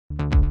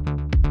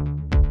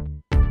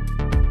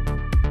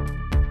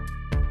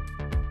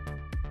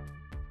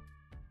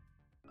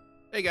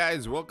Hey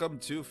guys, welcome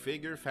to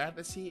Figure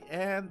Fantasy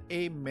and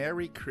a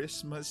Merry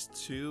Christmas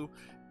to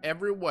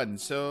everyone.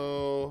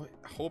 So,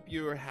 hope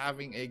you're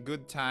having a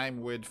good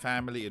time with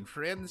family and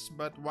friends.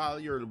 But while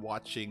you're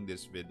watching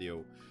this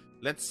video,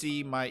 let's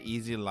see my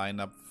easy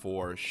lineup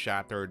for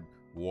Shattered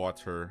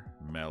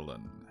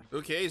Watermelon.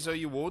 Okay, so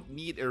you won't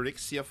need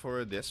Erixia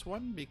for this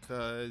one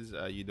because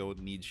you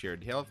don't need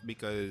shared health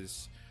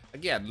because,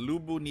 again,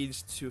 Lubu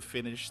needs to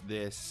finish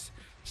this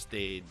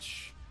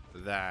stage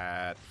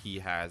that he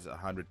has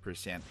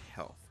 100%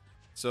 health.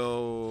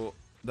 So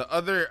the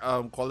other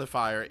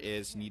qualifier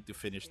is need to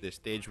finish this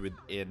stage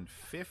within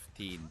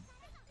 15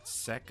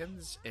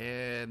 seconds,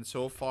 and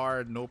so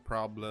far no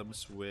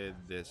problems with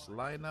this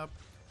lineup.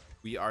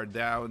 We are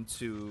down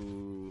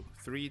to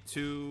 3,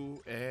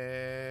 2,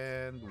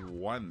 and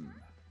 1.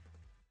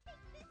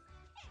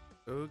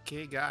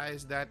 Okay,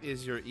 guys, that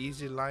is your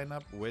easy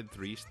lineup with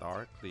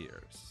 3-star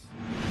clears.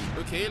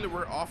 Okay,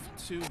 we're off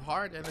to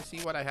hard, and let's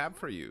see what I have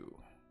for you.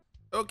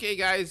 Okay,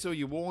 guys, so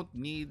you won't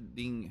be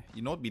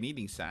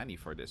needing Sani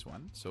for this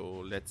one.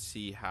 So let's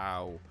see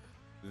how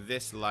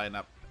this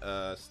lineup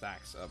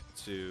stacks up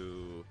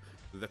to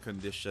the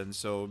condition.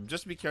 So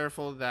just be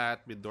careful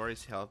that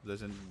Midori's health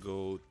doesn't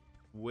go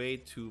way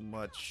too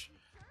much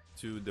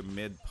to the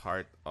mid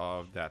part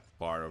of that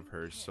bar of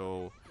hers.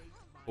 So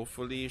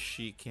hopefully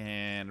she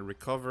can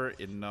recover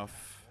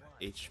enough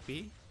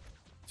HP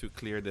to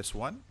clear this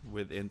one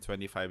within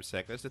 25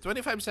 seconds. The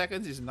 25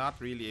 seconds is not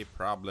really a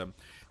problem.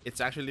 It's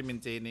actually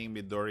maintaining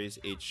Midori's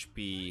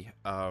HP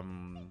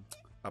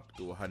up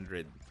to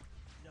 100.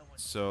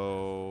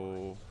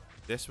 So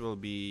this will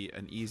be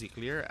an easy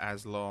clear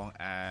as long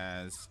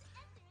as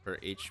her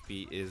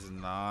HP is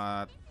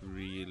not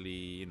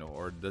really,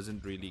 or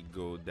doesn't really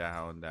go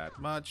down that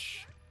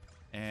much.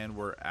 And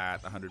we're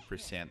at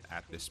 100%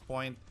 at this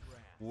point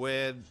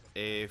with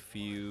a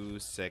few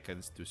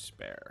seconds to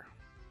spare.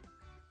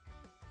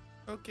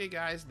 Okay,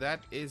 guys,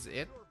 that is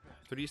it.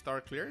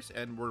 3-star clears,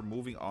 and we're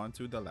moving on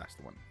to the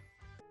last one.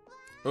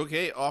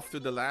 Okay, off to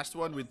the last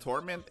one with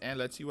Torment, and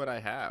let's see what I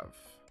have.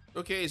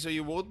 Okay, so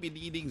you won't be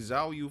needing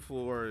Zhao Yu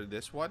for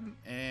this one,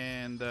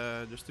 and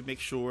just to make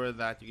sure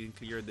that you can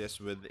clear this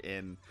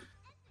within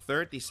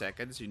 30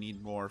 seconds, you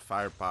need more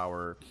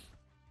firepower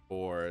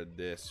for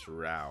this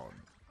round.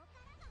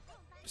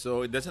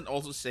 So it doesn't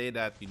also say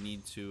that you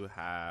need to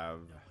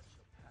have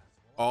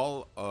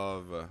all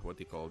of what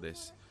do you call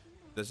this?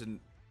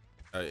 Doesn't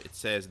it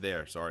says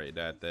there, sorry,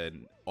 that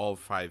then all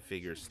 5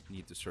 figures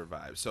need to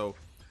survive. So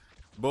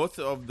both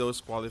of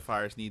those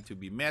qualifiers need to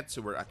be met.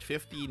 So we're at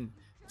 15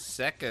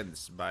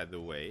 seconds, by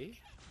the way.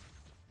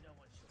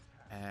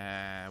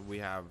 And we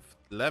have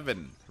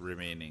 11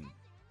 remaining.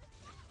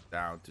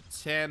 Down to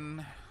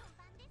 10.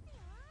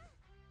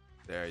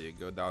 There you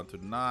go, down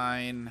to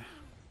 9.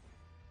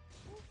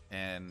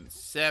 And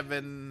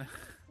 7.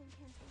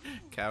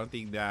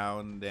 Counting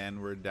down,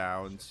 then we're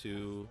down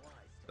to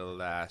the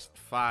last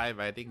 5.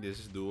 I think this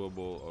is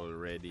doable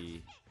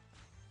already.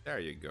 There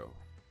you go.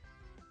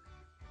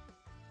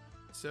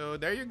 So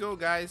there you go,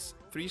 guys.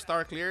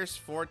 3-star clears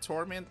for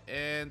Torment,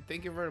 and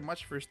thank you very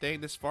much for staying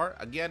this far.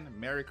 Again,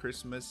 Merry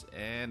Christmas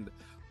and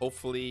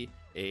hopefully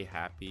a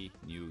Happy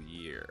New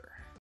Year.